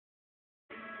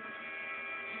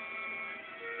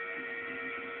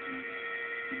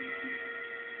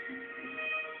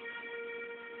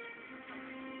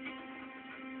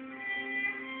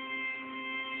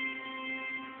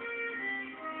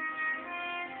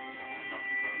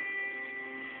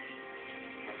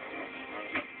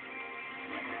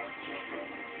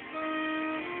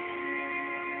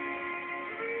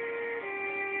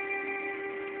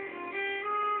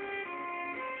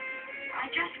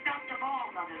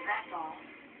others, that's all.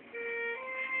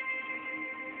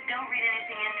 Don't read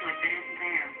anything into it that isn't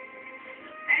there.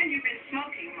 And you've been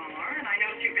smoking more, and I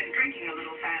notice you've been drinking a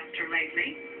little faster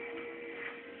lately.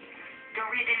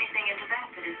 Don't read anything into that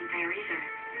that isn't there either.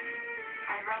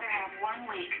 I'd rather have 1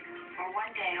 week, or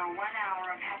 1 day, or 1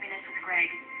 hour of happiness with Greg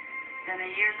than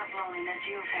the years of loneliness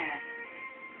you've had.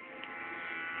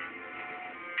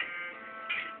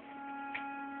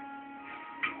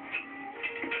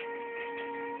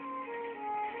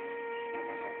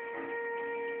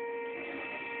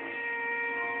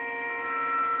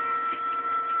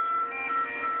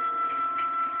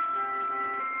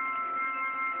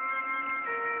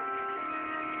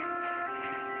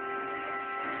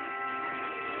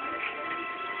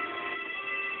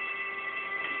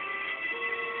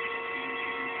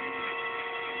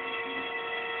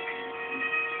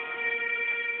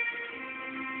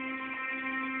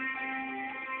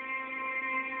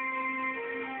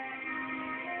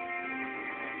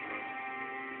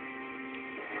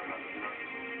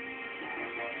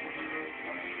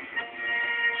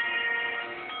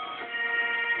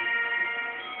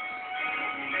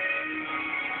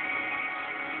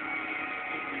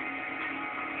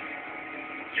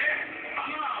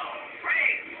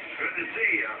 Good to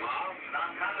see you, Mom.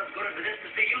 Not half as good as it is to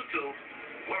see you two.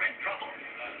 We're in trouble.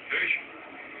 Fish.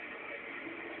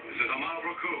 This is Amal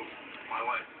Raku, my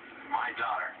wife. My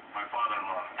daughter. My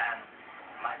father-in-law. And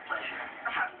my pleasure.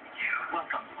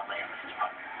 Welcome, Malaya, Mrs.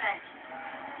 Buck. Thanks.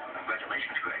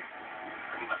 Congratulations, Greg.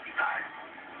 You must be tired.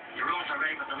 Your rooms are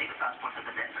ready, but they'll leave the passports at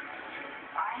the desk.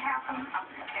 I have them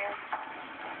upstairs.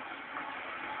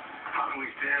 How do we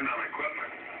stand on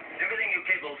equipment? Everything you're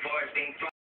capable for is being thrown